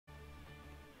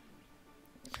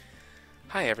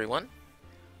Hi everyone,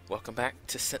 welcome back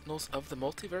to Sentinels of the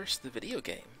Multiverse, the video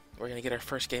game. We're going to get our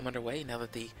first game underway now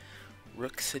that the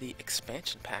Rook City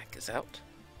expansion pack is out.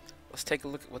 Let's take a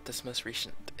look at what this most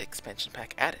recent expansion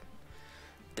pack added.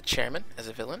 The Chairman as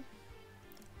a villain,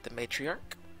 the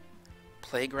Matriarch,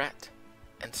 Plague Rat,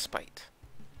 and Spite.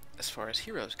 As far as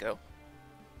heroes go,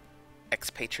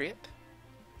 Expatriate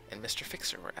and Mr.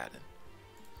 Fixer were added.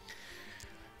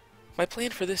 My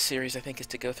plan for this series, I think, is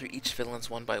to go through each villains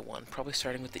one by one, probably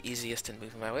starting with the easiest and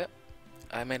moving my way up.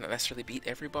 I may not necessarily beat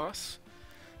every boss.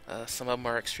 Some of them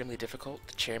are extremely difficult.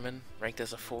 The Chairman, ranked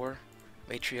as a 4.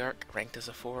 Matriarch, ranked as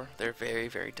a 4. They're very,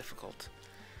 very difficult.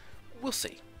 We'll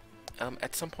see.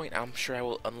 At some point, I'm sure I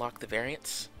will unlock the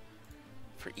variants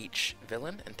for each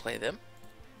villain and play them,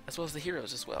 as well as the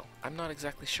heroes as well. I'm not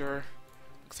exactly sure.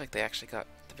 Looks like they actually got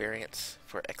the variants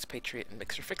for Expatriate and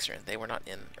Mixer Fixer, and they were not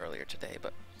in earlier today,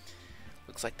 but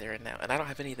looks like they're in now. And I don't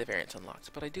have any of the variants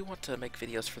unlocked, but I do want to make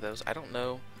videos for those. I don't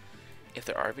know if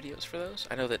there are videos for those.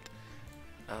 I know that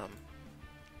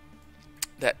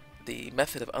that the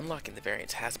method of unlocking the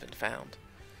variants has been found,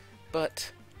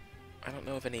 but I don't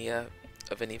know of any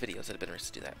videos that have been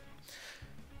released to do that.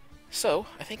 So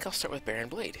I think I'll start with Baron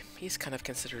Blade. He's kind of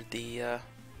considered the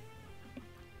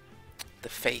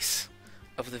face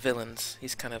of the villains.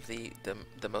 He's kind of the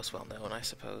most well known, I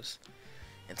suppose,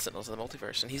 in Sentinels of the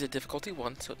Multiverse, and he's a difficulty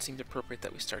 1, so it seemed appropriate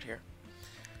that we start here.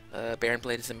 Baron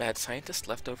Blade is a mad scientist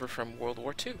left over from World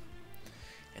War II,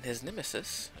 and his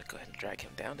nemesis, I'll go ahead and drag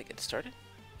him down to get started,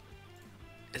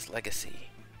 is Legacy.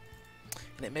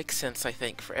 And it makes sense, I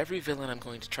think, for every villain I'm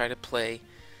going to try to play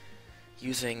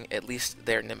using at least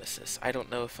their nemesis. I don't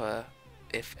know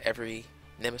if every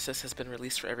nemesis has been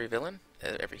released for every villain,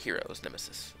 every hero's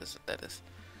nemesis, that is.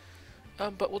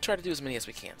 But we'll try to do as many as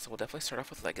we can, so we'll definitely start off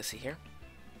with Legacy here.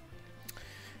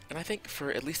 And I think for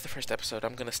at least the first episode,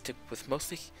 I'm going to stick with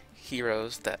mostly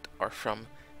heroes that are from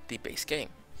the base game.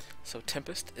 So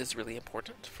Tempest is really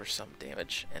important for some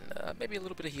damage, and maybe a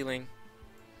little bit of healing.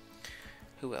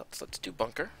 Who else? Let's do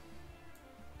Bunker.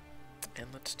 And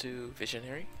let's do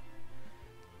Visionary.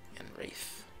 And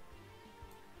Wraith.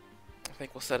 I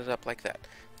think we'll set it up like that.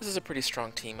 This is a pretty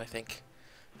strong team, I think.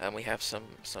 We have some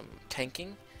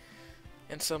tanking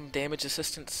and some damage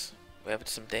assistance. We have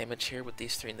some damage here with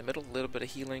these 3 in the middle, a little bit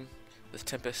of healing with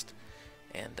Tempest,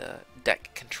 and deck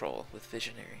control with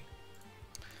Visionary.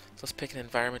 So let's pick an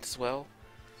environment as well.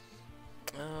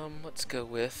 Let's go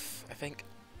with, I think,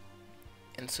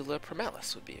 Insula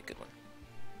Primalis would be a good one.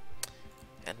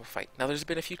 And we'll fight. Now there's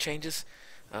been a few changes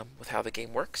with how the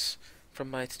game works.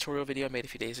 From my tutorial video I made a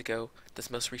few days ago,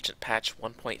 this most recent patch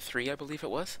 1.3, I believe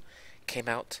it was, came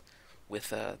out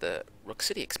with the Rook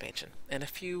City expansion, and a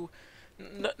few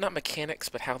not mechanics,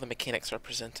 but how the mechanics are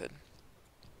presented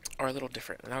are a little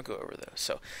different, and I'll go over those.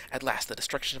 So, at last, the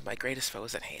destruction of my greatest foe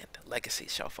is at hand. Legacy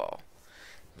shall fall.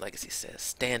 Legacy says,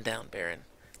 "Stand down, Baron.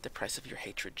 The price of your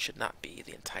hatred should not be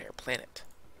the entire planet."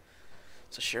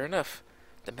 So sure enough,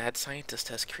 the mad scientist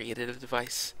has created a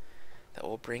device that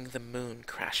will bring the moon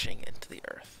crashing into the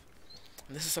Earth.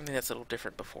 And this is something that's a little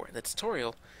different before. In the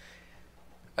tutorial,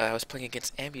 I was playing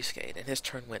against Ambuscade, and his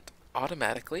turn went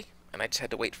automatically, and I just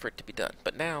had to wait for it to be done.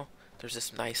 But now, there's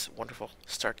this nice, wonderful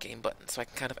start game button, so I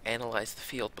can kind of analyze the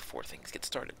field before things get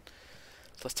started.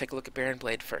 So let's take a look at Baron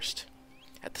Blade first.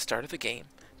 At the start of the game,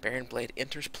 Baron Blade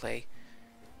enters play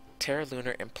Terra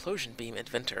Lunar Implosion Beam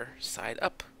Inventor side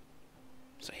up.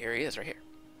 So here he is, right here.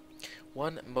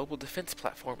 1 mobile defense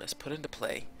platform is put into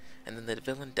play, and then the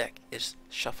villain deck is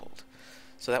shuffled.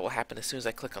 So that will happen as soon as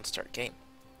I click on Start Game.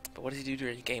 But what does he do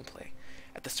during gameplay?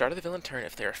 At the start of the villain turn,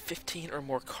 if there are 15 or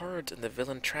more cards in the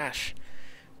villain trash,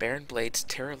 Baron Blade's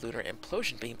Terra Lunar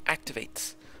Implosion Beam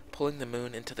activates, pulling the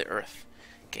moon into the Earth.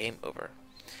 Game over.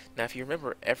 Now, if you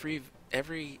remember, every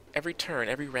turn,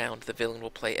 every round, the villain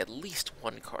will play at least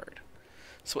 1 card.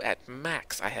 So at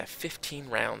max, I have 15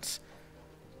 rounds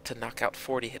to knock out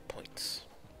 40 hit points.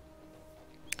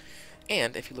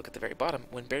 And if you look at the very bottom,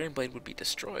 when Baron Blade would be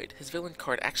destroyed, his villain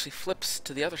card actually flips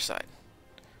to the other side,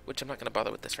 which I'm not going to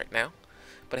bother with this right now.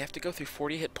 But I have to go through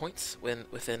 40 hit points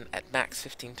within, at max,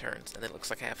 15 turns, and then it looks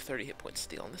like I have 30 hit points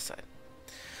still on this side.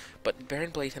 But Baron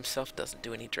Blade himself doesn't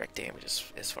do any direct damage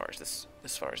as far as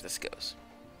this goes.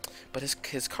 But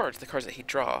his cards, the cards that he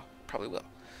draw, probably will.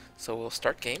 So we'll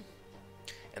start game,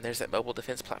 and there's that mobile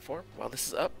defense platform. While this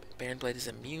is up, Baron Blade is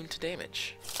immune to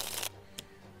damage.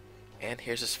 And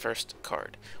here's his first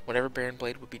card. Whenever Baron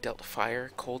Blade would be dealt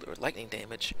fire, cold, or lightning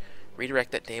damage,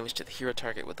 redirect that damage to the hero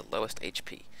target with the lowest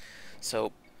HP.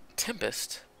 So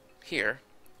Tempest here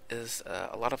is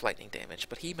a lot of lightning damage,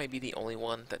 but he might be the only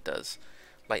one that does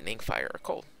lightning, fire, or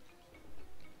cold.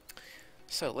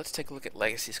 So let's take a look at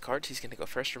Legacy's cards. He's going to go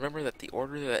first. Remember that the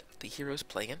order that the heroes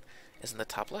play in is in the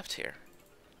top left here.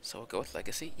 So we'll go with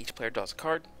Legacy. Each player draws a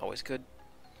card, always good.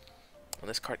 When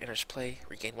this card enters play,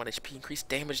 regain 1 HP, increase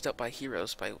damage dealt by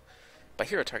heroes by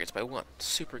hero targets by 1.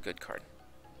 Super good card.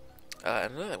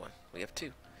 And another one. We have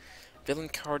 2. Villain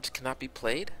cards cannot be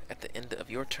played. At the end of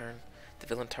your turn, the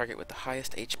villain target with the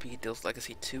highest HP deals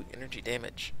Legacy 2 energy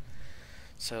damage.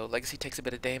 So Legacy takes a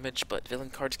bit of damage, but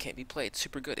villain cards can't be played.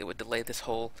 Super good. It would delay this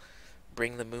whole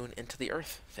bring the moon into the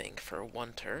earth thing for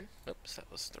 1 turn. Oops, that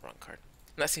was the wrong card.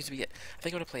 And that seems to be it. I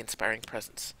think I'm going to play Inspiring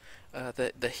Presence.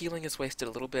 The healing is wasted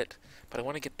a little bit, but I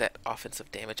want to get that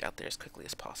offensive damage out there as quickly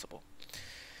as possible.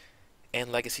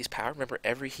 And Legacy's power. Remember,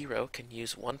 every hero can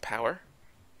use 1 power,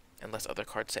 unless other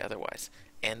cards say otherwise.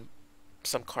 And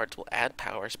some cards will add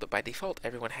powers, but by default,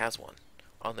 everyone has one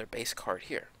on their base card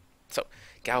here. So,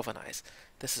 Galvanize.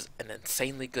 This is an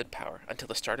insanely good power. Until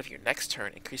the start of your next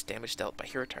turn, increase damage dealt by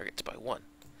hero targets by 1.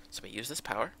 So we use this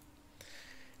power.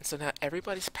 And so now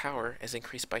everybody's power is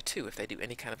increased by 2 if they do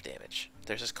any kind of damage.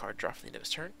 There's this card draw from the end of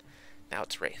his turn. Now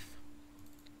it's Wraith.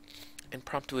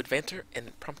 Impromptu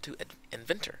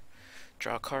Inventor.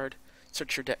 Draw a card,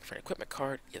 search your deck for an equipment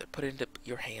card, either put it into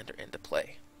your hand or into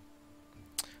play.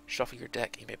 Shuffle your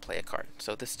deck, you may play a card.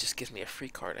 So this just gives me a free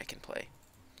card I can play.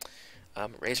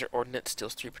 Razor Ordnance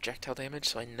deals 3 projectile damage,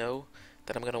 so I know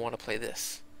that I'm going to want to play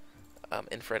this.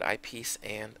 Infrared Eyepiece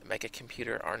and Mega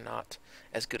Computer are not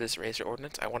as good as Razor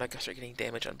Ordnance. I want to start getting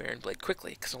damage on Baron Blade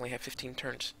quickly, because I only have 15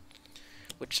 turns.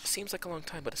 Which seems like a long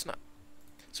time, but it's not.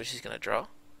 So she's going to draw,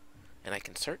 and I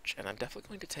can search, and I'm definitely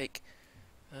going to take,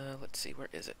 let's see, where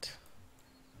is it?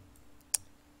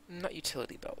 Not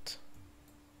Utility Belt.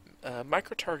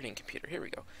 Micro-Targeting Computer, here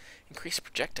we go. Increase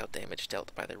projectile damage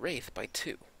dealt by the Wraith by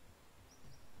 2.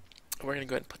 We're going to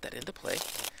go ahead and put that into play.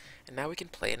 And now we can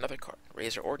play another card.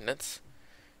 Razor Ordnance.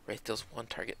 Wraith deals 1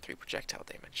 target, 3 projectile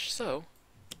damage. So,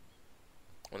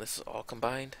 when this is all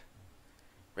combined,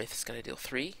 Wraith is going to deal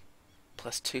 3,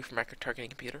 plus 2 from Micro Targeting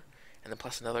Computer, and then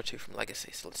plus another 2 from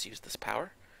Legacy. So let's use this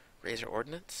power. Razor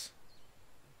Ordnance.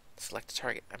 Select a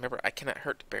target. Remember, I cannot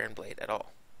hurt Baron Blade at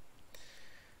all,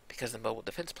 because the mobile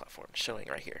defense platform is showing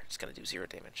right here. It's going to do 0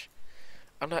 damage.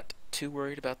 I'm not too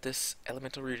worried about this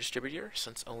elemental redistributor,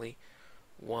 since only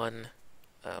 1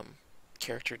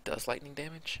 character does lightning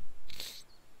damage.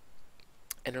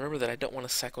 And remember that I don't want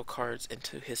to cycle cards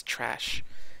into his trash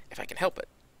if I can help it.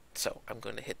 So I'm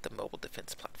going to hit the mobile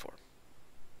defense platform.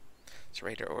 So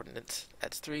Radar Ordnance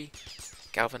adds 3,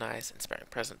 Galvanize, Inspiring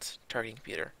Presence, Targeting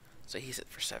Computer. So he's hit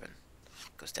for 7.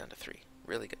 Goes down to 3.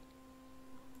 Really good.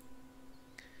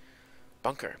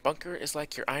 Bunker. Bunker is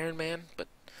like your Iron Man, but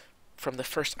from the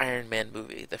first Iron Man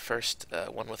movie, the first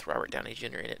one with Robert Downey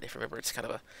Jr. in it. If you remember, it's kind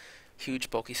of a huge,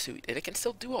 bulky suit, and it can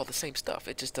still do all the same stuff.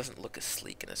 It just doesn't look as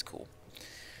sleek and as cool.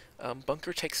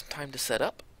 Bunker takes some time to set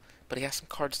up, but he has some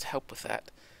cards to help with that.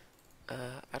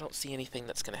 I don't see anything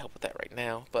that's going to help with that right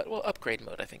now, but, well, upgrade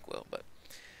mode I think will. But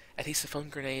Adhesive Foam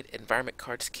Grenade, environment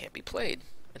cards can't be played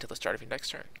until the start of your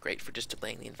next turn. Great for just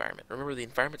delaying the environment. Remember, the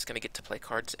environment's going to get to play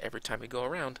cards every time we go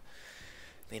around.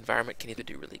 The environment can either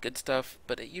do really good stuff,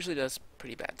 but it usually does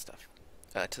pretty bad stuff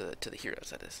to the heroes,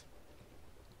 that is.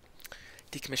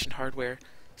 Decommissioned Hardware.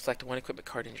 Select 1 equipment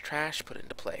card in your trash, put it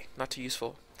into play. Not too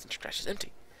useful, since your trash is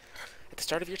empty. At the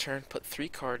start of your turn, put 3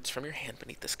 cards from your hand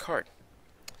beneath this card.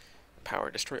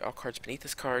 Power. Destroy all cards beneath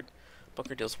this card.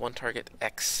 Bunker deals 1 target,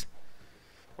 X,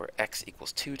 where X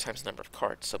equals 2 times the number of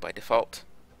cards. So by default,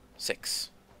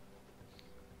 6.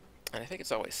 And I think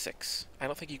it's always 6. I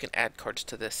don't think you can add cards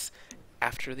to this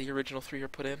after the original 3 are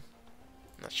put in.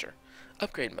 I'm not sure.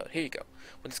 Upgrade mode. Here you go.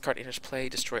 When this card enters play,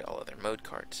 destroy all other mode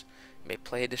cards. You may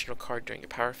play additional card during your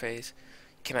power phase.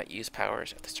 You cannot use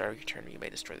powers at the start of your turn. You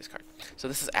may destroy this card. So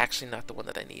this is actually not the one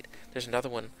that I need. There's another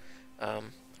one.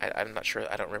 I'm not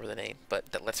sure. I don't remember the name,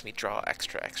 but that lets me draw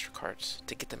extra cards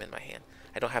to get them in my hand.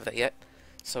 I don't have that yet,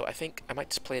 so I think I might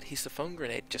just play Adhesive Foam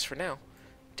Grenade just for now,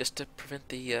 just to prevent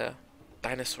the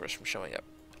dinosaurs from showing up,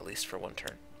 at least for 1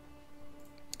 turn.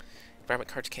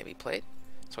 Environment cards can't be played,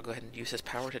 so I'll go ahead and use his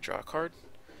power to draw a card.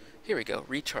 Here we go,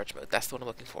 Recharge mode. That's the one I'm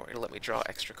looking for. It'll let me draw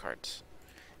extra cards.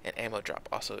 And Ammo Drop,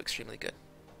 also extremely good.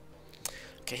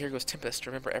 Okay, here goes Tempest.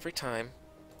 Remember, every time...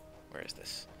 Where is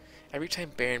this? Every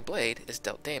time Baron Blade is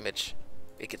dealt damage,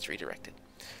 it gets redirected.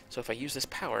 So if I use this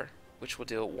power, which will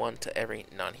deal 1 to every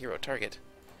non-hero target,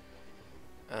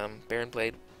 Baron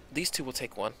Blade, these 2 will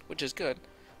take 1, which is good,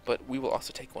 but we will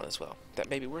also take 1 as well. That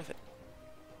may be worth it.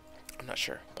 I'm not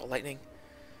sure. Ball Lightning,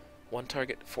 1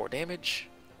 target, 4 damage.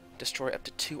 Destroy up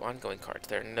to 2 ongoing cards.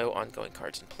 There are no ongoing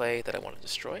cards in play that I want to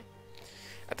destroy.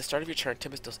 At the start of your turn,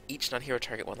 Tempest deals each non-hero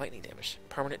target 1 lightning damage.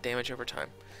 Permanent damage over time.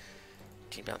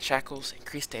 Gene-bound shackles,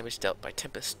 increased damage dealt by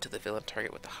Tempest to the villain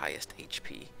target with the highest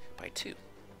HP by 2.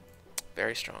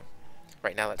 Very strong.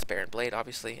 Right now that's Baron Blade,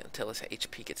 obviously. Until his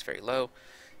HP gets very low,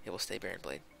 it will stay Baron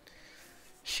Blade.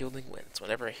 Shielding Winds.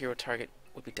 Whenever a hero target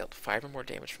would be dealt 5 or more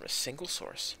damage from a single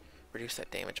source, reduce that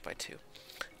damage by 2.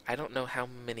 I don't know how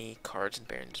many cards in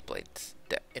Baron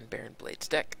Blade's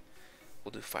deck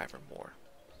will do 5 or more.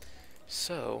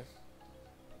 So,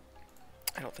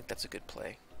 I don't think that's a good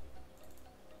play.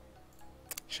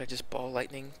 Should I just Ball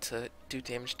Lightning to do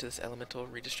damage to this Elemental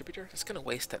Redistributor? It's going to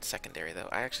waste that secondary, though.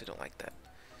 I actually don't like that.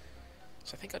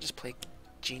 So I think I'll just play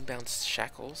Gene-bound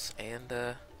Shackles, and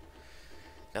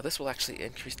now this will actually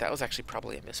increase. That was actually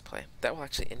probably a misplay. That will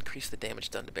actually increase the damage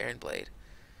done to Baron Blade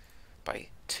by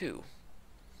 2.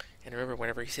 And remember,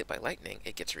 whenever he's hit by lightning,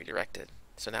 it gets redirected.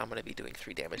 So now I'm going to be doing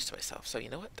 3 damage to myself. So you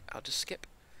know what? I'll just skip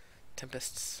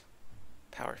Tempest's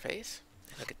power phase,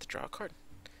 and I'll get to draw a card.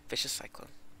 Vicious Cyclone,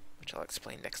 which I'll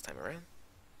explain next time around.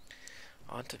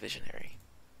 On to Visionary.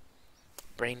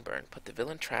 Brain Burn. Put the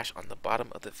villain trash on the bottom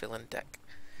of the villain deck.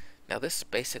 Now this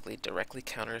basically directly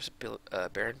counters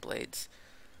Baron Blade's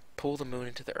Pull the Moon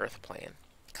into the Earth plan,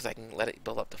 because I can let it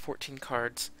build up to 14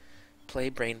 cards, play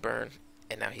Brain Burn,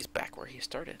 and now he's back where he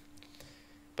started.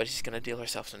 But she's going to deal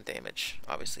herself some damage,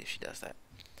 obviously, if she does that.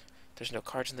 There's no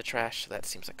cards in the trash, so that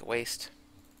seems like a waste.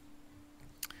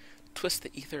 Twist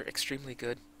the Ether, extremely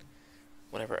good.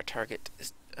 Whenever a target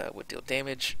would deal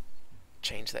damage,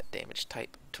 change that damage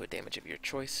type to a damage type of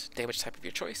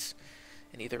your choice,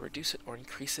 and either reduce it or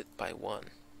increase it by 1.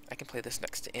 I can play this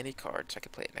next to any card, so I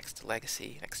can play it next to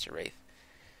Legacy, next to Wraith,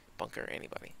 Bunker,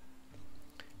 anybody.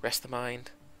 Rest the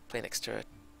Mind, play next to a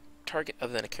target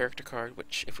other than a character card,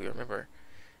 which, if we remember,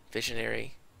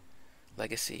 Visionary,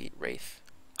 Legacy, Wraith,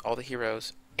 all the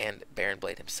heroes, and Baron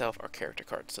Blade himself are character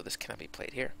cards, so this cannot be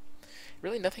played here.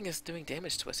 Really, nothing is doing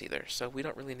damage to us either, so we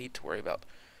don't really need to worry about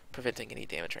preventing any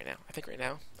damage right now. I think right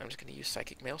now, I'm just going to use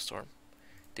Psychic Maelstrom,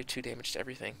 do 2 damage to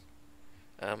everything.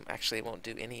 Actually, it won't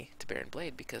do any to Baron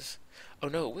Blade because... Oh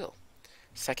no, it will.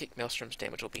 Psychic Maelstrom's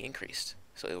damage will be increased,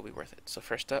 so it will be worth it. So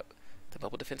first up, the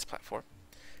mobile defense platform.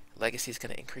 Legacy is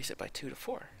going to increase it by 2 to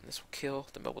 4, and this will kill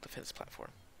the mobile defense platform.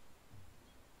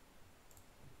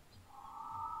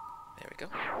 There we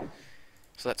go.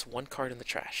 So that's 1 card in the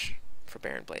trash for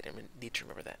Baron Blade, and we need to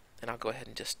remember that. And I'll go ahead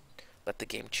and just let the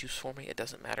game choose for me. It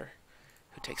doesn't matter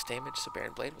who takes damage, so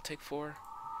Baron Blade will take 4,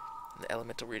 and the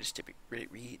Elemental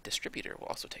Redistributor will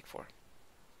also take 4.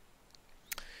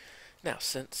 Now,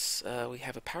 since we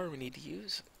have a power we need to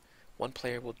use, one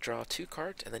player will draw 2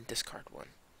 cards and then discard 1.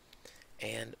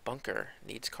 And Bunker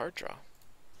needs card draw.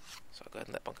 So I'll go ahead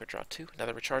and let Bunker draw 2.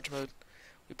 Another recharge mode.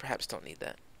 We perhaps don't need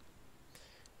that.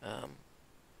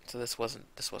 So this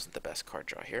wasn't the best card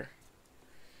draw here.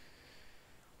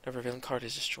 Whenever a villain card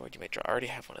is destroyed, you may draw. I already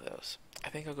have one of those. I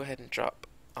think I'll go ahead and drop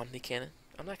Omni Cannon.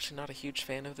 I'm actually not a huge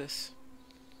fan of this,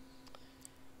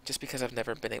 just because I've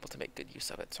never been able to make good use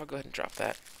of it. So I'll go ahead and drop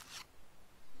that.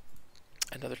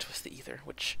 Another Twist the Ether,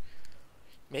 which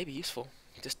may be useful,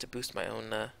 just to boost my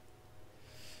own...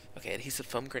 Okay, Adhesive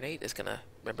Foam Grenade is going to,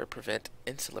 remember, prevent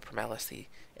Insula Primalis, the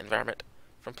environment,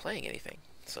 from playing anything.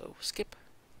 So skip.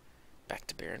 Back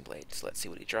to Baron Blade. So let's see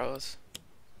what he draws.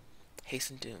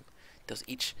 Hasten Doom. Does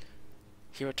each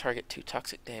hero target 2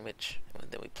 toxic damage,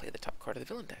 and then we play the top card of the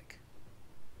villain deck.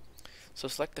 So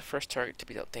select the first target to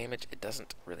be dealt damage. It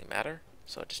doesn't really matter,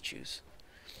 so I'll just choose.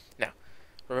 Now,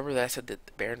 remember that I said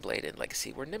that Baron Blade and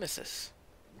Legacy were nemesi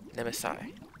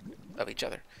of each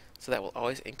other. So that will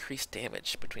always increase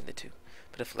damage between the two.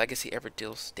 But if Legacy ever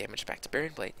deals damage back to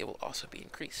Baron Blade, it will also be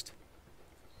increased.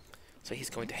 So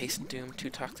he's going to Hasten Doom, 2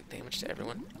 toxic damage to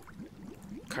everyone.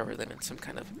 Cover them in some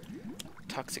kind of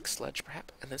toxic sludge,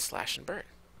 perhaps, and then Slash and Burn.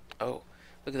 Oh,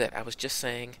 look at that. I was just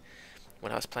saying,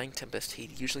 when I was playing Tempest, he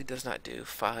usually does not do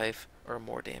 5 or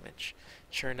more damage.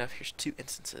 Sure enough, here's 2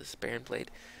 instances. Baron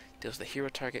Blade deals the hero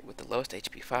target with the lowest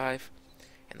HP 5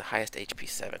 and the highest HP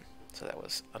 7. So that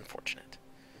was unfortunate.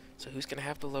 So who's going to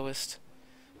have the lowest?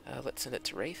 Let's send it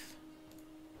to Wraith.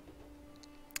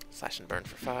 Slash and Burn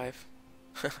for 5.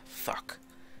 Fuck.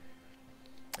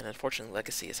 And unfortunately,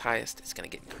 Legacy is highest. It's going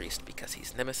to get increased because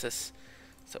he's Nemesis.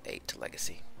 So 8 to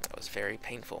Legacy. That was very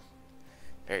painful.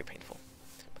 Very painful.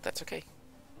 But that's okay.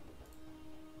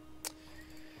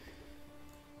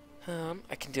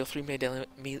 I can deal 3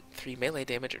 melee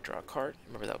damage or draw a card.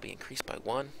 Remember, that will be increased by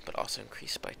 1, but also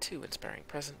increased by 2, Inspiring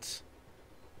Presence.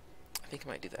 I think I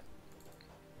might do that.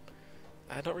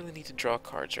 I don't really need to draw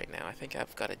cards right now. I think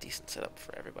I've got a decent setup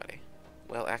for everybody.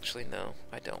 Well, actually, no,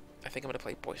 I don't. I think I'm going to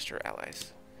play Boister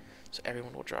Allies. So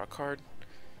everyone will draw a card.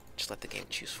 Just let the game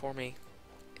choose for me.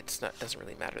 Doesn't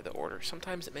really matter the order.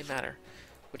 Sometimes it may matter,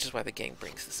 which is why the game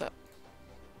brings this up.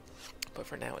 But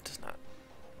for now, it does not.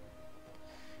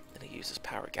 Then he uses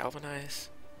Power Galvanize.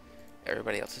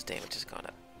 Everybody else's damage has gone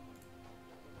up.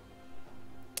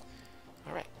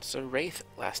 Alright, so Wraith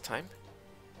last time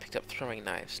picked up Throwing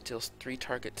Knives, deals 3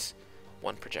 targets,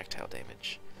 1 projectile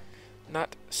damage.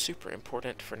 Not super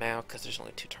important for now because there's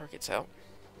only 2 targets out.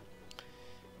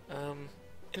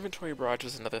 Inventory Barrage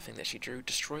was another thing that she drew.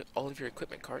 Destroy all of your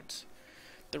equipment cards.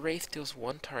 The Wraith deals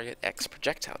 1 target X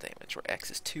projectile damage, where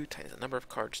X is 2 times the number of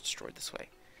cards destroyed this way.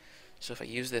 So if I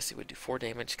use this, it would do 4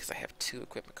 damage because I have 2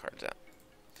 equipment cards out.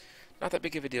 Not that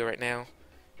big of a deal right now,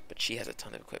 but she has a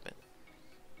ton of equipment.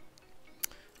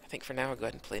 I think for now I'll go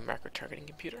ahead and play Macro Targeting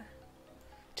Computer,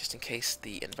 just in case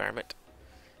the environment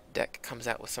deck comes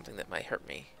out with something that might hurt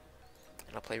me.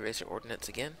 And I'll play Razor Ordnance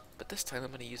again, but this time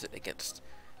I'm going to use it against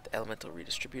the Elemental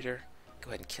Redistributor. Go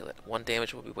ahead and kill it. 1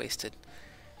 damage will be wasted.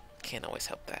 Can't always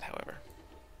help that, however.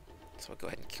 So I'll go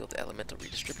ahead and kill the Elemental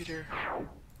Redistributor.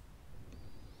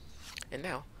 And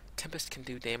now, Tempest can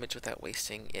do damage without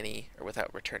wasting any, or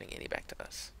without returning any back to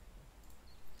us.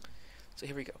 So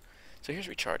here we go. So here's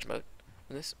Recharge mode.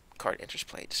 When this card enters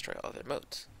play, destroy all other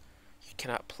modes. You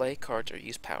cannot play cards or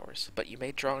use powers, but you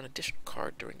may draw an additional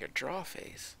card during your draw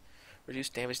phase. Reduce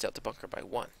damage dealt to Bunker by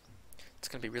 1. It's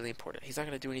going to be really important. He's not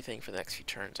going to do anything for the next few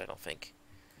turns, I don't think.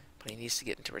 But he needs to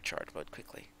get into Recharge mode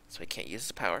quickly. So he can't use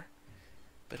his power,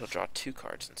 but he'll draw 2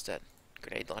 cards instead.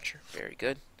 Grenade Launcher, very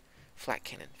good. Flat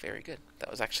Cannon, very good. That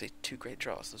was actually 2 great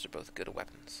draws. Those are both good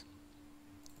weapons.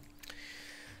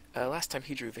 Last time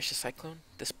he drew Vicious Cyclone.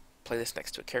 Play this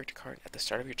next to a character card. At the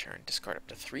start of your turn, discard up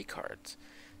to 3 cards.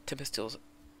 Tempest deals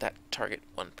that target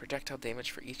 1 projectile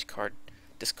damage for each card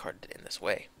discarded in this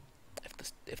way.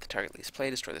 If the target leaves play,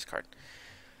 destroy this card.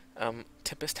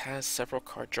 Tempest has several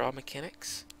card draw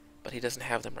mechanics, but he doesn't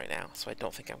have them right now, so I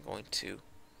don't think I'm going to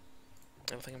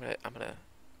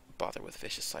bother with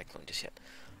Vicious Cyclone just yet.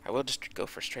 I will just go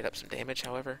for straight up some damage,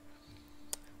 however.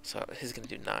 So he's going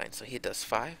to do 9, so he does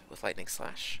 5 with Lightning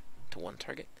Slash to 1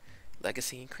 target.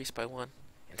 Legacy increased by 1,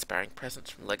 Inspiring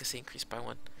Presence from Legacy increased by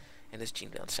 1, and his Gene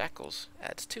Bound Shackles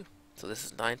adds 2. So this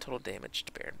is 9 total damage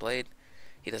to Baron Blade.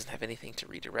 He doesn't have anything to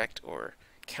redirect or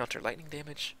counter lightning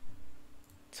damage,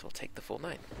 so we'll take the full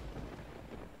 9.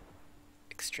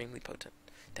 Extremely potent.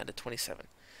 Down to 27.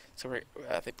 So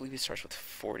I believe he starts with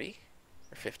 40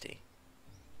 or 50.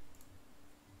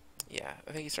 Yeah,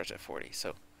 I think he starts at 40,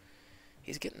 so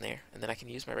he's getting there. And then I can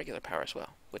use my regular power as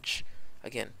well, which,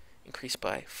 again, increased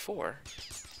by 4.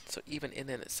 So even in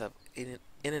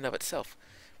and of itself,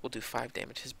 will do 5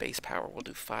 damage. His base power will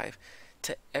do 5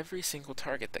 to every single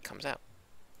target that comes out.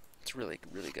 It's really,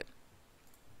 really good.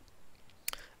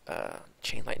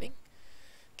 Chain Lightning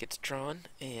gets drawn,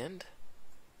 and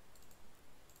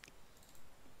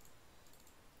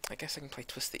I guess I can play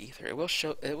Twist the Ether. It will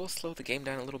slow the game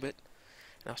down a little bit,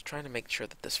 and I was trying to make sure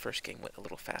that this first game went a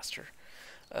little faster.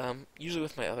 Usually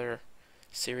with my other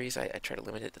series, I try to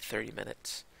limit it to 30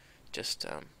 minutes, just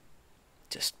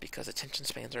because attention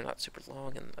spans are not super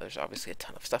long, and there's obviously a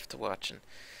ton of stuff to watch, and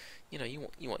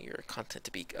you want your content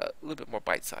to be a little bit more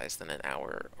bite-sized than an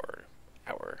hour or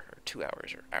 2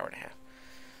 hours or hour and a half.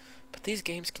 But these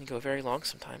games can go very long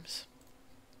sometimes.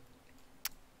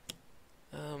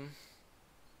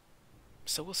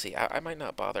 So we'll see. I might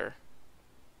not bother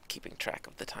keeping track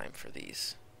of the time for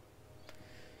these.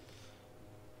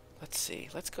 Let's see.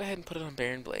 Let's go ahead and put it on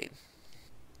Baron Blade.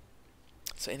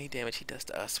 So any damage he does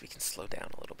to us, we can slow down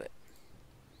a little bit.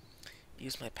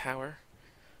 Use my power.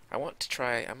 I want to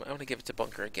try, I'm going to give it to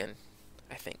Bunker again,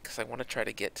 I think, because I want to try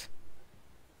to get,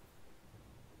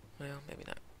 well, maybe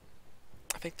not.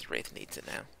 I think the Wraith needs it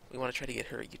now. We want to try to get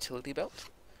her a utility belt,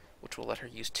 which will let her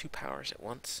use 2 powers at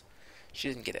once. She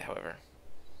didn't get it, however.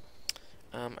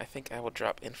 I think I will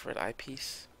drop Infrared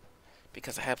Eyepiece,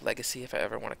 because I have Legacy if I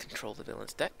ever want to control the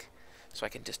villain's deck, so I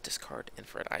can just discard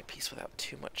Infrared Eyepiece without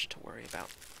too much to worry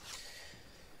about.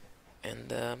 And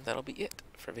that'll be it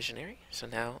for Visionary. So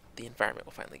now the environment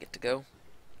will finally get to go.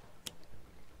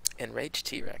 Enraged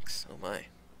T-Rex. Oh my.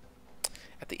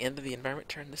 At the end of the environment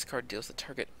turn, this card deals the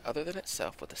target other than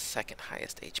itself with the second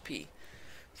highest HP,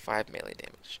 5 melee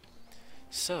damage.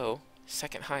 So,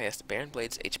 second highest, Baron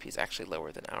Blade's HP is actually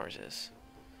lower than ours is.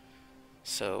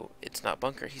 So, it's not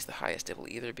Bunker, he's the highest. It will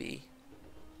either be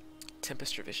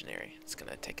Tempest or Visionary. It's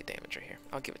going to take a damage right here.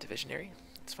 I'll give it to Visionary.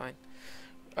 It's fine.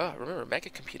 Oh, remember, Mega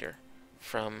Computer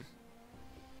from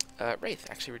Wraith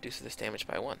actually reduces this damage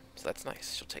by 1, so that's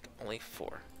nice. She'll take only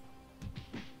 4.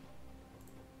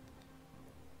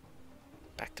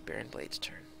 Back to Baron Blade's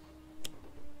turn.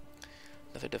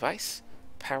 Another device,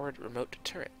 Powered Remote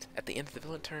Turret. At the end of the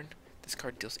villain turn, this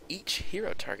card deals each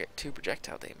hero target 2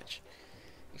 projectile damage.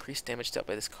 Increase damage dealt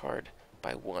by this card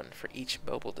by 1 for each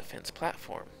mobile defense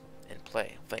platform in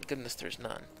play. Thank goodness there's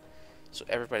none. So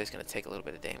everybody's going to take a little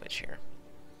bit of damage here.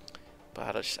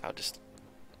 But I'll just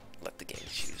let the game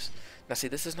choose. Now see,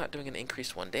 this is not doing an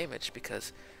increased 1 damage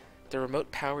because the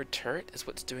remote powered turret is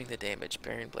what's doing the damage.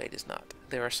 Bearing Blade is not.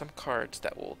 There are some cards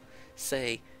that will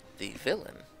say the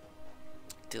villain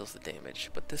deals the damage,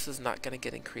 but this is not going to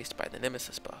get increased by the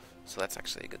Nemesis buff, so that's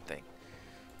actually a good thing.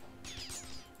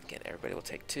 Again, everybody will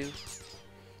take 2.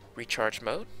 Recharge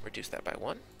mode, reduce that by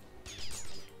 1.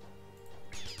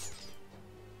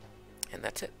 And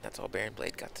that's it. That's all Bearing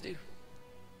Blade got to do.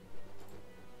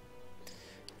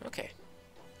 Okay.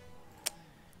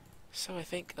 So I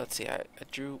think, let's see, I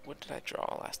drew, what did I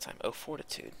draw last time? Oh,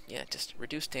 Fortitude. Yeah, just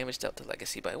reduce damage dealt to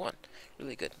Legacy by 1.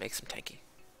 Really good, makes him tanky.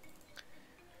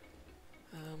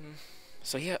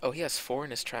 So he has 4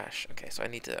 in his trash. Okay, so I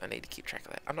need to keep track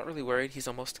of that. I'm not really worried. He's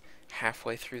almost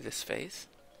halfway through this phase,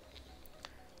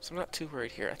 so I'm not too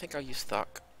worried here. I think I'll use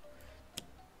Thok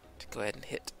to go ahead and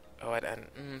hit. Oh,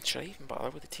 should I even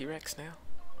bother with the T-Rex now?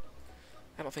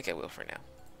 I don't think I will for now.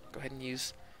 Go ahead and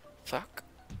use Thok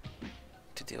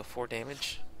to deal 4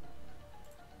 damage.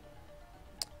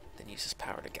 Then use his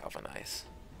power to galvanize.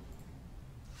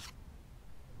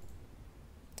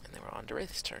 And then we're on to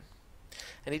Wraith's turn.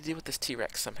 I need to deal with this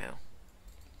T-Rex somehow.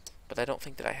 But I don't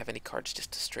think that I have any cards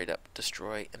just to straight up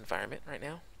destroy environment right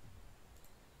now.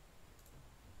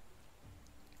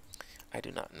 I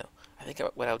do not know. I think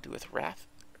what I'll do with Wraith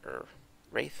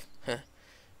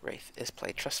is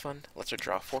play Trust Fund, lets her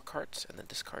draw 4 cards, and then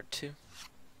discard 2.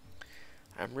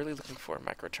 I'm really looking for a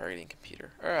micro-targeting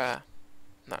computer. Or,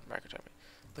 not micro-targeting.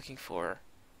 Looking for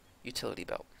Utility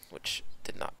Belt, which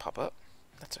did not pop up.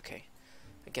 That's okay.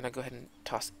 Again, I'll go ahead and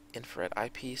toss Infrared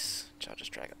Eyepiece, which I'll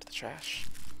just drag up to the trash.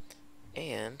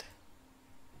 And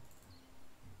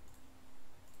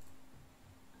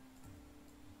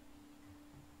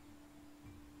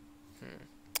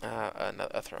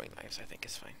a Throwing Knives, I think,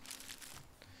 is fine.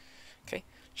 Okay,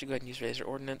 should go ahead and use Razor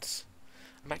Ordnance.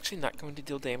 I'm actually not going to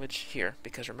deal damage here,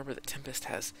 because remember that Tempest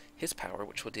has his power,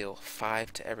 which will deal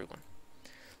 5 to everyone.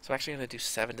 So I'm actually going to do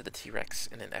 7 to the T-Rex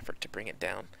in an effort to bring it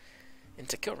down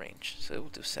into kill range. So we'll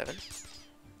do 7,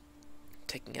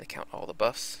 taking into account all the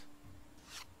buffs.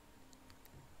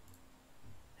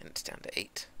 And it's down to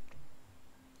 8.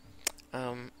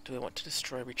 Do I want to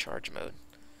destroy recharge mode?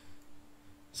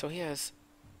 So he has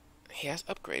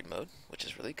upgrade mode, which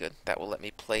is really good. That will let me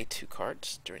play 2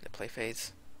 cards during the play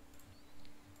phase.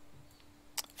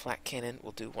 Flat Cannon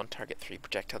will do 1 target 3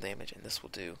 projectile damage, and this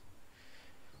will do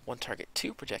 1 target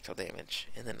 2 projectile damage,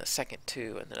 and then a second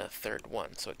 2, and then a third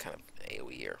 1, so it kind of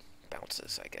AoE or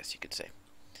bounces, I guess you could say.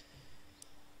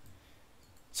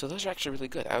 So those are actually really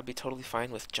good. I would be totally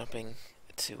fine with jumping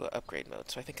to upgrade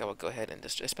mode, so I think I will go ahead and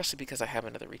just, especially because I have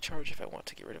another recharge if I want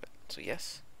to get rid of it. So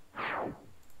yes.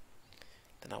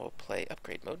 Then I will play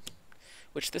upgrade mode,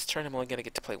 which this turn I'm only going to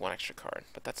get to play 1 extra card,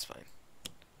 but that's fine.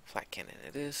 Flat Cannon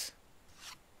it is.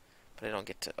 But I don't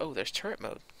get to, oh, there's turret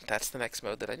mode. That's the next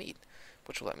mode that I need,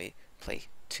 which will let me play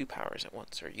 2 powers at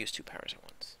once, or use 2 powers at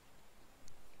once.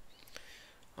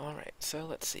 Alright, so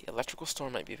let's see. Electrical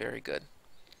Storm might be very good,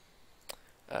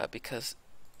 because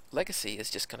Legacy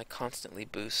is just going to constantly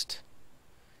boost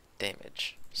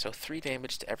damage. So 3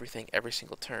 damage to everything every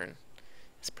single turn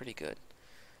is pretty good.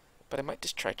 But I might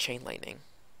just try Chain Lightning.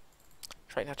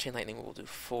 Right now Chain Lightning will do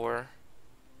 4,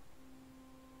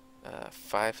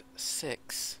 5,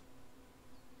 6.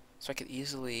 So I could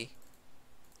easily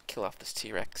kill off this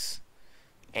T-Rex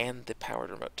and the powered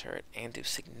remote turret and do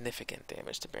significant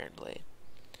damage to Bearing Blade.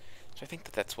 So I think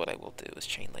that that's what I will do, is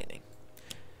Chain Lightning.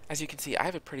 As you can see, I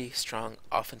have a pretty strong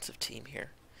offensive team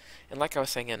here. And like I was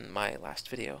saying in my last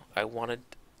video, I wanted,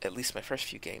 at least my first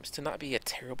few games, to not be a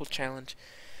terrible challenge,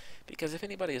 because if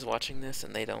anybody is watching this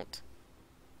and they don't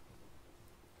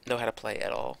know how to play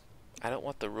at all, I don't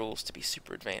want the rules to be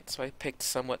super advanced. So I picked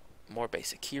somewhat more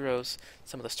basic heroes,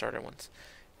 some of the starter ones,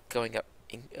 going up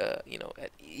in,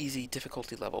 at easy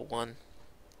difficulty level 1.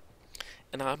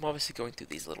 And I'm obviously going through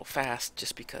these a little fast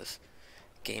just because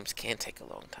games can take a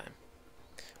long time.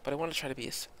 But I want to try to be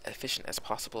as efficient as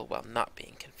possible while not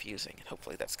being confusing, and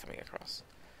hopefully that's coming across.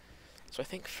 So I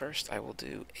think first I will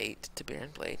do 8 to Bearing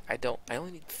Blade. I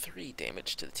only need 3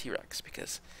 damage to the T-Rex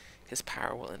because his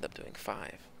power will end up doing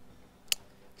 5.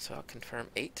 So I'll confirm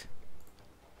 8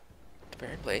 to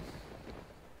Bearing Blade.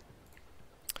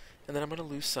 And then I'm going to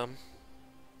lose some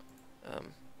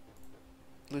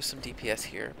DPS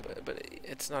here, but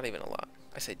it's not even a lot.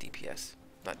 I say DPS,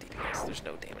 not DPS. There's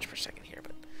no damage per second here,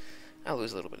 but I'll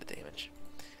lose a little bit of damage.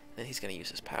 Then he's going to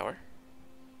use his power.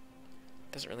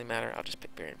 Doesn't really matter. I'll just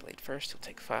pick Bearing Blade first. He'll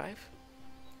take 5.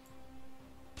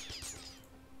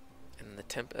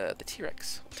 the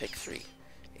T-Rex will take 3.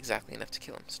 Exactly enough to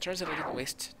kill him. So it turns out I didn't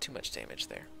waste too much damage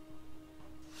there.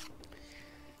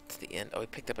 It's the end. Oh, he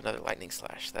picked up another lightning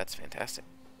slash. That's fantastic.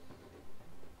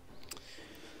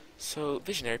 So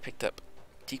Visionary picked up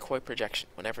Decoy Projection.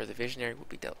 Whenever the Visionary will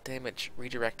be dealt damage,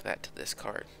 redirect that to this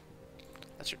card.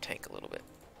 That's your tank a little bit.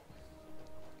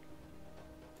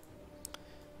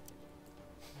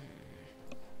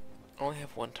 I only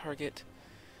have one target.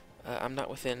 I'm not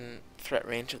within threat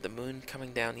range of the moon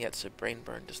coming down yet, so Brain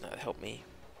Burn does not help me.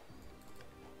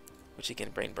 Which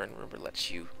again, Brain Burn, remember, lets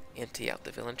you empty out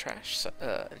the villain trash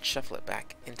and shuffle it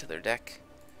back into their deck.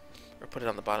 Or put it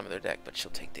on the bottom of their deck, but she'll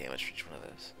take damage for each one of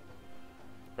those.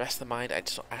 Rest the Mind,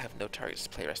 I have no targets to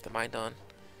play Rest the Mind on.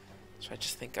 So I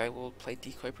just think I will play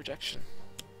Decoy Projection.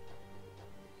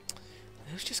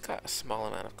 Who's just got a small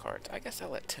amount of cards? I guess I'll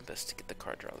let Tempest to get the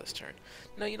card draw this turn.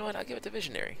 No, you know what? I'll give it to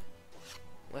Visionary.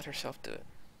 Let herself do it.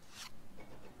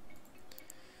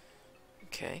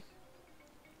 Okay.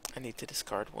 I need to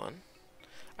discard 1.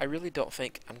 I really don't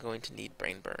think I'm going to need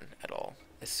Brain Burn at all.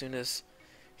 As soon as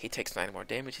he takes 9 more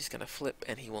damage, he's going to flip,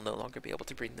 and he will no longer be able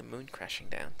to bring the moon crashing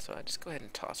down. So I just go ahead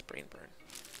and toss Brain Burn.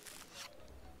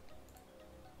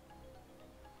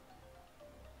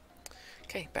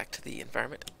 Okay, back to the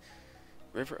environment.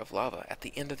 River of Lava. At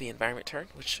the end of the environment turn,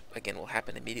 which again will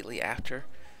happen immediately after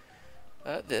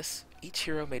this, each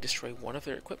hero may destroy one of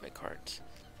their equipment cards.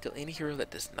 Deal any hero that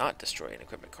does not destroy an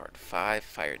equipment card 5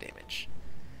 fire damage.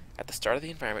 At the start of the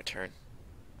environment turn,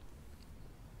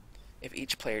 if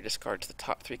each player discards the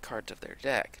top 3 cards of their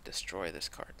deck, destroy this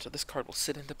card. So this card will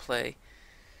sit into play,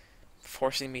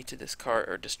 forcing me to discard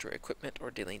or destroy equipment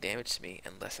or dealing damage to me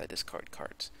unless I discard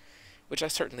cards, which I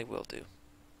certainly will do.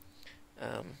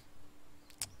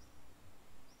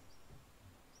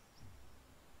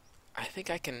 I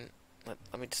think I can.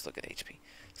 Let me just look at HP.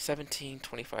 17,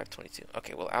 25, 22.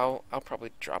 Okay, well I'll probably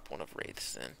drop one of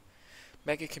Wraith's then.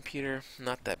 Mega Computer,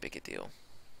 not that big a deal.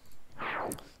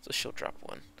 So she'll drop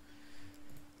 1.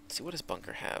 Let's see, what does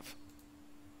Bunker have?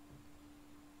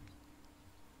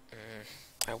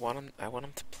 I want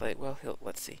him to play. Well,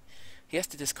 let's see. He has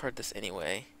to discard this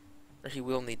anyway, or he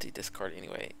will need to discard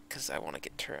anyway, because I want to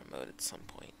get turret mode at some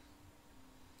point.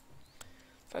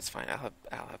 That's fine. I'll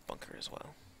have Bunker as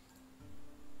well.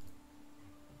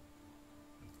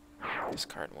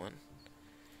 Discard 1.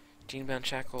 Genebound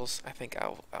Shackles, I think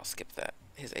I'll skip that.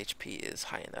 His HP is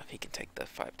high enough, he can take the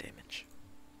 5 damage.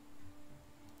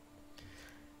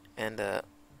 And it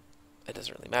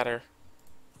doesn't really matter.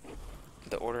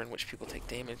 The order in which people take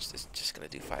damage is just going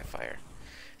to do 5 fire.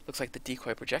 Looks like the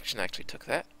Decoy Projection actually took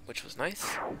that, which was nice.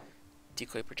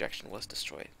 Decoy Projection was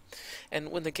destroyed.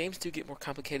 And when the games do get more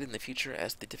complicated in the future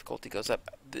as the difficulty goes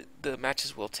up, the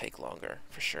matches will take longer,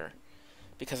 for sure.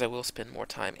 Because I will spend more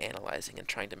time analyzing and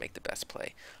trying to make the best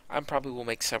play. I probably will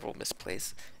make several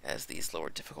misplays as these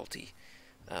lower difficulty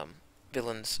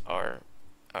villains are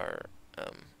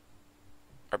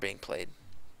being played.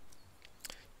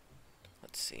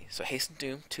 Let's see. So Hasten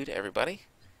Doom, 2 to everybody.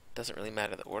 Doesn't really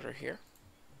matter the order here.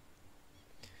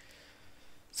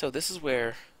 So this is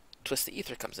where Twist the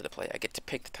Ether comes into play. I get to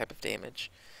pick the type of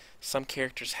damage. Some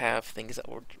characters have things that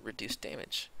will reduce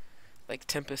damage. Like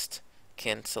Tempest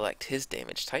can select his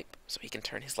damage type, so he can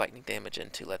turn his lightning damage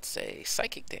into, let's say,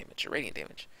 psychic damage or radiant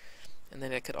damage. And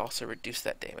then it could also reduce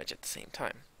that damage at the same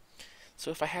time.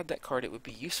 So if I had that card, it would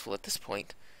be useful at this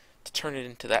point to turn it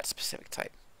into that specific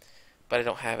type. But I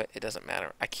don't have it, it doesn't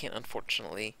matter. I can't,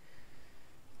 unfortunately.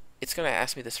 It's going to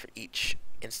ask me this for each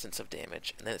instance of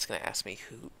damage, and then it's going to ask me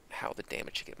how the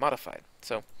damage should get modified.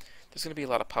 So there's going to be a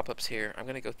lot of pop-ups here. I'm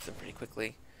going to go through them pretty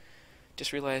quickly.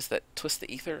 Just realize that Twist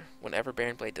the Ether, whenever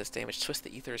Baron Blade does damage, Twist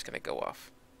the Ether is going to go off.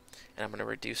 And I'm going to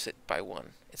reduce it by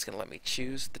 1. It's going to let me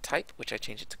choose the type, which I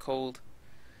change it to cold,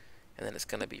 and then it's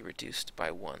going to be reduced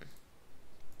by 1.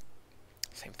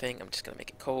 Same thing, I'm just going to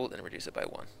make it cold and reduce it by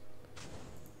 1. And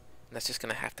that's just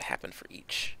going to have to happen for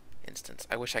each instance.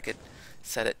 I wish I could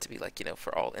set it to be like,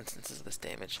 for all instances of this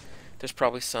damage. There's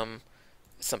probably some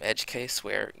edge case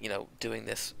where, doing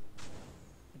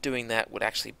that would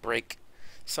actually break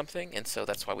something, and so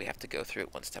that's why we have to go through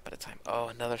it one step at a time. Oh,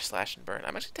 another slash and burn.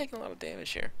 I'm actually taking a lot of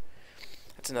damage here.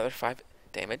 That's another 5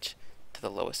 damage to the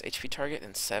lowest HP target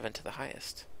and 7 to the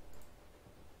highest.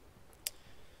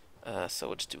 So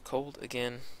we'll just do cold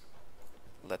again.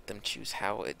 Let them choose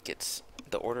how it gets,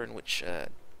 the order in which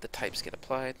the types get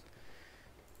applied.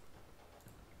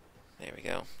 There we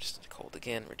go. Just cold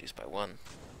again, reduced by 1.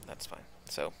 That's fine.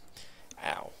 So,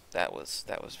 ow, that was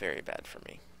very bad for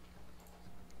me.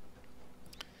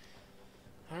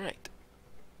 Alright.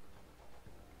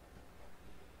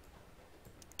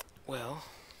 Well,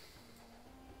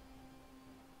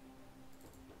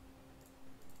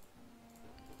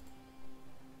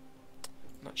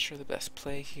 Not sure the best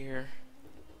play here.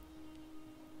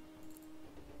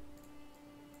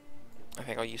 I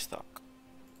think I'll use Thok.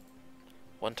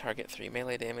 1 target, 3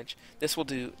 melee damage. This will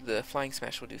do, the Flying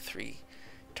Smash will do 3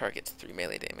 targets, 3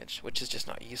 melee damage, which is just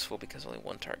not useful because only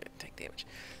 1 target can take damage.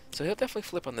 So he'll definitely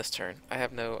flip on this turn. I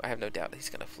have no doubt that he's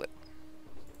gonna flip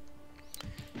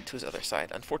to his other side.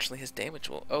 Unfortunately, his damage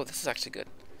will... Oh, this is actually good.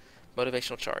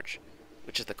 Motivational Charge,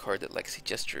 which is the card that Legacy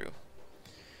just drew.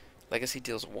 Legacy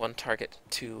deals 1 target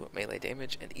 2 melee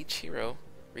damage, and each hero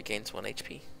regains 1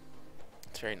 HP.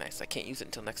 It's very nice. I can't use it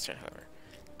until next turn, however.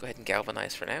 Go ahead and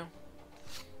Galvanize for now.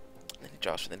 And then he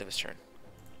draws for the end of his turn.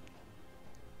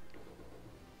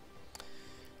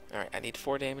 Alright, I need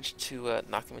 4 damage to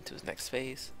knock him into his next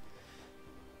phase.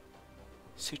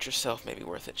 Suit Yourself may be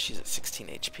worth it. She's at 16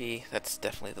 HP. That's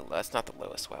definitely that's not the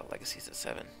lowest. Wow, Legacy's at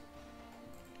 7.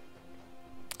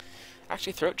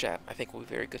 Actually, Throat Jab I think will be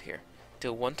very good here.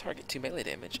 Deal 1 target 2 melee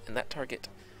damage, and that target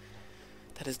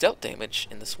that is dealt damage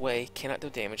in this way cannot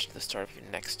do damage to the start of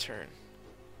your next turn.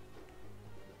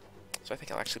 So I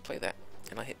think I'll actually play that,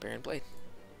 and I'll hit Baron Blade.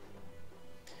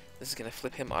 This is going to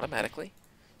flip him automatically.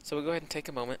 So we'll go ahead and take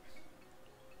a moment.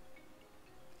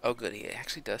 Oh good, he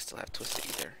actually does still have Twisted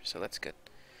Ether, so that's good.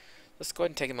 Let's go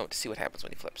ahead and take a moment to see what happens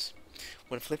when he flips.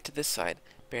 When flipped to this side,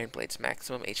 Baron Blade's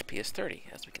maximum HP is 30,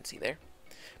 as we can see there.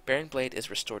 Baron Blade is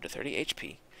restored to 30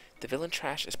 HP. The villain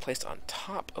trash is placed on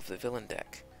top of the villain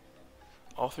deck.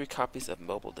 All 3 copies of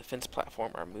Mobile Defense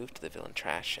Platform are moved to the villain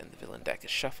trash, and the villain deck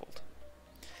is shuffled.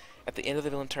 At the end of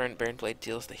the villain turn, Baron Blade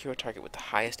deals the hero target with the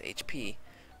highest HP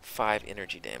 5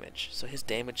 energy damage. So his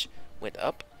damage went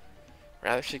up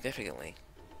rather significantly.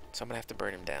 So I'm going to have to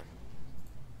burn him down.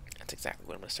 That's exactly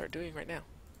what I'm going to start doing right now.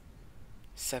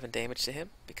 7 damage to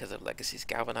him because of Legacy's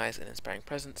Galvanize and Inspiring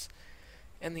Presence,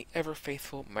 and the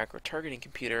ever-faithful micro-targeting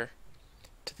computer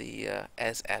to the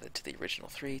as added to the original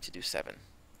 3 to do 7.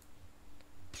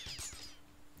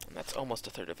 And that's almost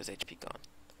a third of his HP gone.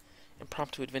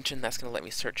 Impromptu Invention, that's going to let me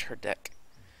search her deck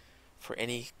for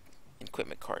any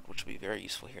equipment card, which will be very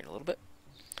useful here in a little bit.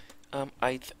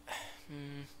 I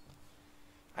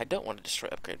don't want to destroy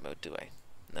upgrade mode, do I?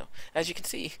 No. As you can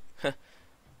see,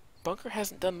 Bunker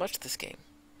hasn't done much this game.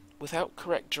 Without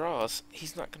correct draws,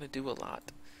 he's not going to do a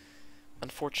lot,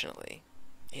 unfortunately.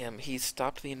 He's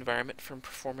stopped the environment from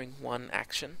performing 1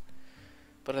 action,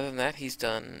 but other than that, he's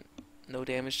done no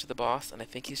damage to the boss, and I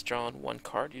think he's drawn 1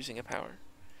 card using a power.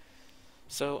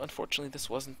 So, unfortunately, this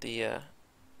wasn't the,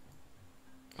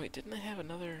 Wait, didn't I have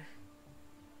another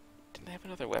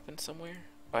weapon somewhere?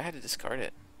 Oh, I had to discard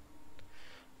it.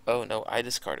 Oh, no, I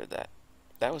discarded that.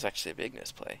 That was actually a big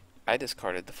misplay. I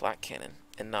discarded the flak cannon,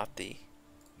 and not the...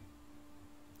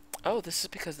 Oh, this is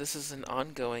because this is an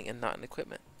ongoing and not an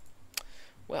equipment.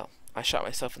 Well, I shot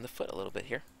myself in the foot a little bit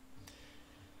here.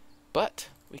 But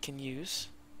we can use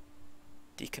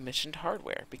decommissioned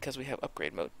hardware because we have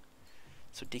upgrade mode.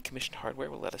 So decommissioned hardware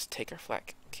will let us take our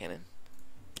flak cannon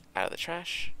out of the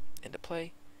trash, into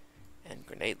play, and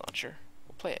grenade launcher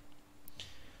will play it.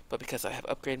 But because I have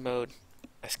upgrade mode,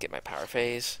 I skip my power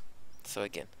phase. So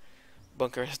again,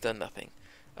 Bunker has done nothing.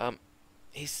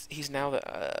 He's now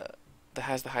that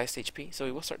has the highest HP, so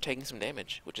he will start taking some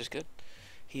damage, which is good.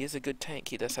 He is a good tank.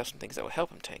 He does have some things that will help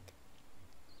him tank.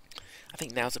 I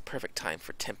think now's a perfect time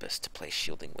for Tempest to play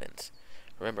Shielding Winds.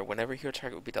 Remember, whenever your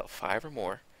target will be dealt 5 or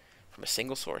more from a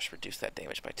single source, reduce that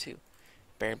damage by 2.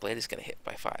 Baron Blade is going to hit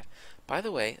by 5. By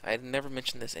the way, I had never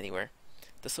mentioned this anywhere.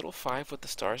 This little 5 with the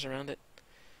stars around it,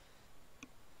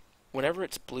 whenever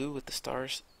it's blue with the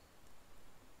stars,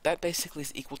 that basically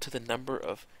is equal to the number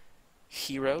of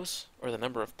heroes, or the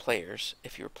number of players,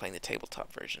 if you were playing the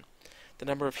tabletop version. The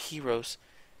number of heroes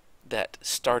that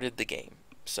started the game.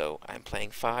 So I'm playing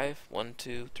 5, 1,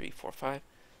 2, 3, 4, 5.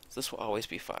 So this will always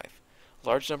be 5.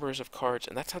 Large numbers of cards,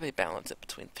 and that's how they balance it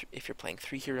between, if you're playing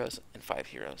 3 heroes and 5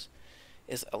 heroes,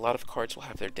 is a lot of cards will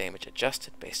have their damage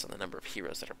adjusted based on the number of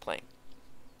heroes that are playing.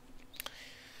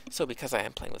 So because I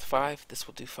am playing with 5, this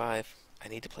will do 5. I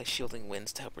need to play Shielding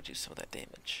Winds to help reduce some of that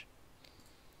damage.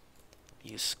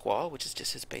 Use Squall, which is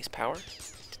just his base power,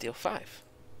 to deal 5.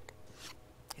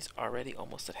 He's already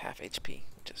almost at half HP,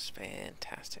 which is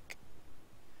fantastic.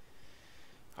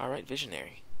 Alright,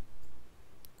 Visionary.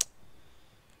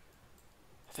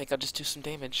 I think I'll just do some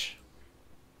damage.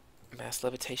 Mass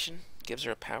Levitation gives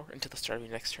her a power until the start of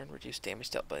your next turn. Reduce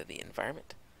damage dealt by the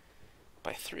environment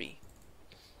by 3.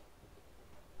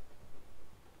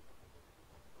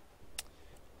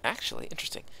 Actually,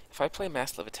 interesting. If I play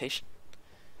Mass Levitation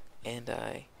and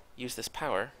I use this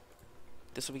power,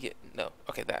 this will be no.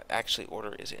 Okay, that actually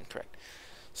order is incorrect.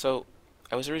 So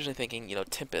I was originally thinking,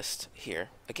 Tempest here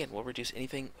again will reduce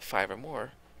anything 5 or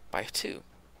more by 2,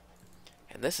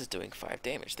 And this is doing 5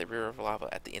 damage, the River of Lava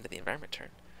at the end of the environment turn.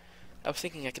 I was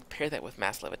thinking I could pair that with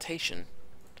Mass Levitation,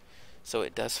 so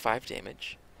it does 5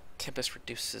 damage, Tempest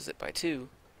reduces it by 2,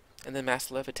 and then Mass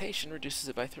Levitation reduces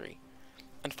it by 3.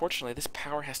 Unfortunately, this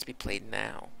power has to be played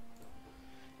now.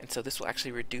 And so this will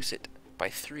actually reduce it by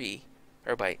 3,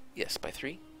 or by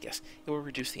 3? Yes, it will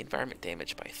reduce the environment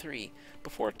damage by 3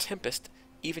 before Tempest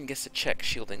even gets to check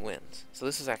Shielding Winds. So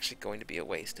this is actually going to be a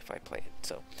waste if I play it.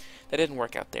 So that didn't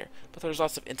work out there. But there's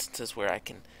lots of instances where I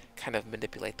can kind of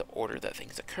manipulate the order that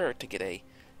things occur to get a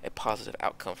positive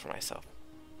outcome for myself.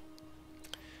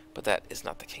 But that is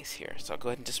not the case here. So I'll go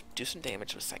ahead and just do some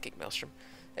damage with Psychic Maelstrom.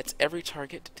 It's every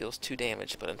target deals 2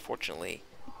 damage, but unfortunately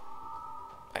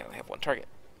I only have 1 target.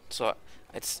 So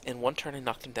it's in 1 turn I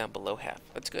knocked him down below half.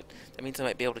 That's good. That means I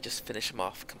might be able to just finish him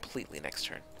off completely next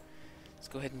turn. Let's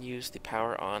go ahead and use the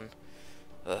power on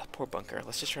poor Bunker.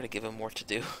 Let's just try to give him more to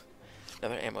do.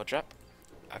 Another ammo drop.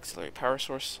 Auxiliary power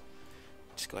source.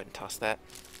 Just go ahead and toss that.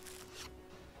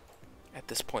 At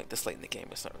this point, this late in the game,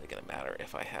 it's not really going to matter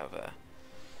if I have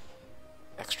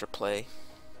extra play.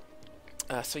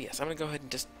 So yes, I'm going to go ahead and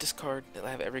just discard. I'll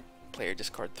have every player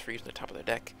discard 3 from the top of their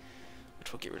deck,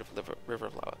 which will get rid of River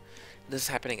of Lava. This is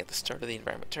happening at the start of the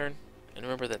environment turn. And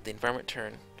remember that the environment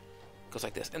turn goes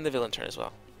like this, and the villain turn as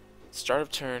well. Start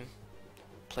of turn,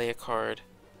 play a card,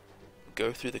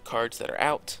 go through the cards that are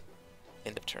out,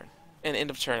 end of turn. And end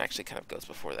of turn actually kind of goes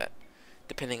before that,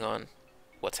 depending on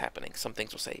what's happening. Some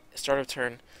things will say start of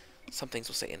turn, some things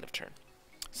will say end of turn.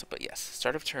 So, but yes,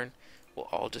 start of turn, we'll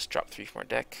all just drop 3 from our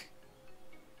deck.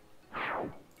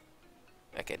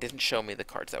 Okay, it didn't show me the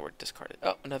cards that were discarded.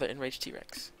 Oh, another Enraged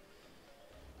T-Rex.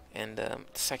 And the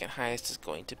second highest is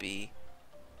going to be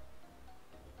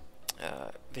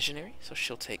Visionary, so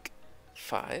she'll take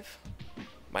 5.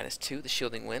 Minus 2, the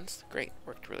Shielding Winds. Great,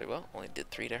 worked really well. Only did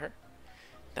 3 to her.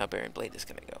 Now Baron Blade is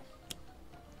going to go.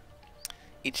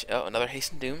 Another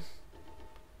Hasten Doom.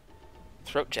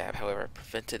 Throat Jab, however,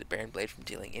 prevented Baron Blade from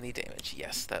dealing any damage.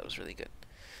 Yes, that was really good.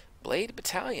 Blade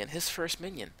Battalion, his first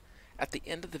minion. At the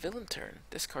end of the villain turn,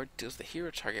 this card deals the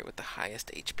hero target with the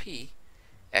highest HP,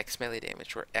 X melee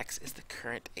damage, where X is the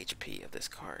current HP of this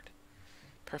card.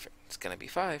 Perfect. It's going to be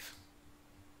 5,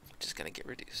 which is going to get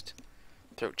reduced.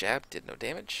 Throat Jab did no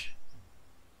damage.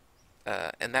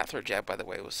 And that Throat Jab, by the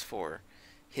way, was for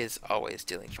his always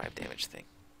dealing 5 damage thing.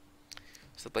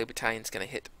 So the Blade Battalion's going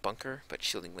to hit Bunker, but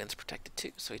Shielding Winds protected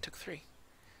 2, so he took 3.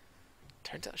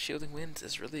 Turns out Shielding Winds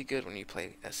is really good when you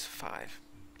play as 5.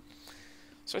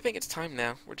 So I think it's time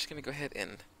now. We're just going to go ahead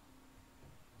and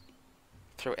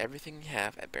throw everything we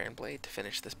have at Baron Blade to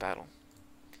finish this battle.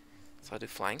 So I'll do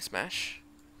Flying Smash.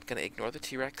 I'm going to ignore the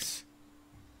T-Rex.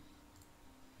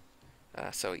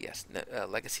 So yes,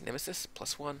 Legacy Nemesis,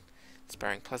 +1.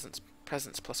 Inspiring Presence,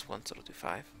 +1, so it'll do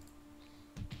 5.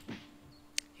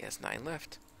 He has 9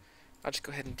 left. I'll just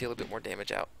go ahead and deal a bit more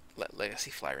damage out. Let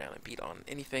Legacy fly around and beat on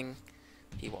anything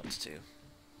he wants to.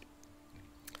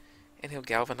 And he'll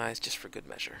Galvanize just for good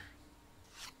measure.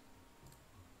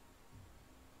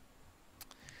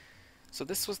 So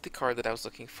this was the card that I was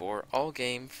looking for. All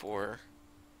game for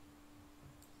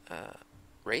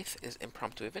Wraith is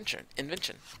Impromptu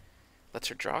Invention. Lets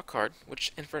her draw a card,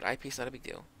 which Invert IP is not a big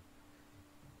deal.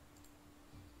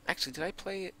 Actually, did I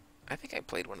play it? I think I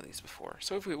played one of these before.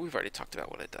 So we've already talked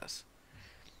about what it does.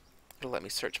 It'll let me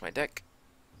search my deck,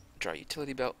 draw a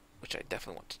utility belt, which I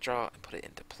definitely want to draw, and put it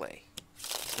into play.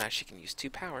 So now she can use 2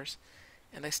 powers,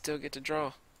 and I still get to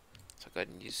draw. So I'll go ahead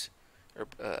and use,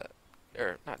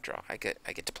 or not draw, I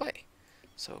get to play.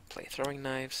 So play Throwing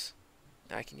Knives.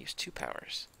 Now I can use 2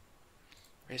 powers.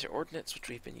 Razor Ordnance, which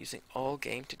we've been using all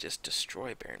game to just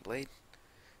destroy Baron Blade.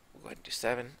 We'll go ahead and do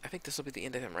 7. I think this will be the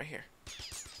end of him right here.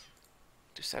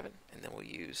 Do 7, and then we'll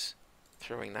use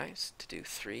Throwing Knives to do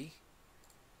 3.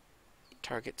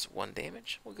 Targets 1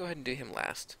 damage. We'll go ahead and do him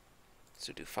last.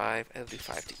 So do 5. I'll do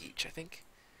 5 to each, I think.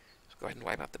 So go ahead and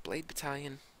wipe out the Blade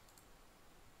Battalion.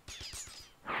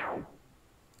 And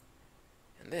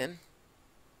then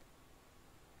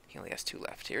he only has 2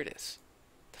 left. Here it is.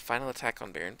 The final attack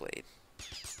on Baron Blade.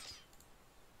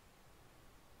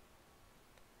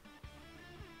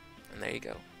 And there you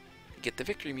go. You get the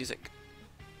victory music.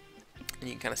 And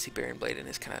you can kind of see Baron Blade in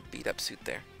his kind of beat up suit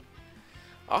there.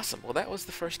 Awesome. Well, that was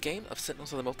the first game of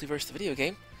Sentinels of the Multiverse, the video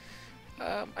game.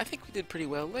 I think we did pretty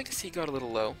well. Legacy got a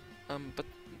little low, but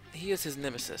he is his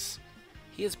nemesis.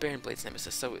 He is Baron Blade's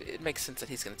nemesis, so it makes sense that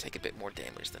he's going to take a bit more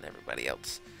damage than everybody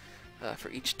else for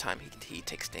each time he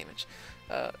takes damage.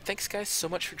 Thanks, guys, so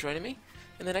much for joining me.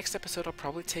 In the next episode, I'll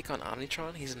probably take on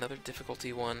Omnitron. He's another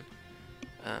difficulty 1,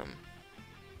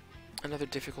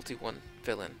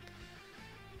 villain.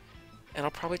 And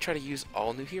I'll probably try to use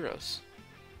all new heroes.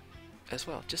 as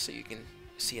well, just so you can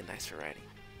see a nice variety.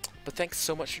 But thanks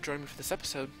so much for joining me for this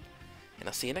episode, and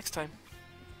I'll see you next time.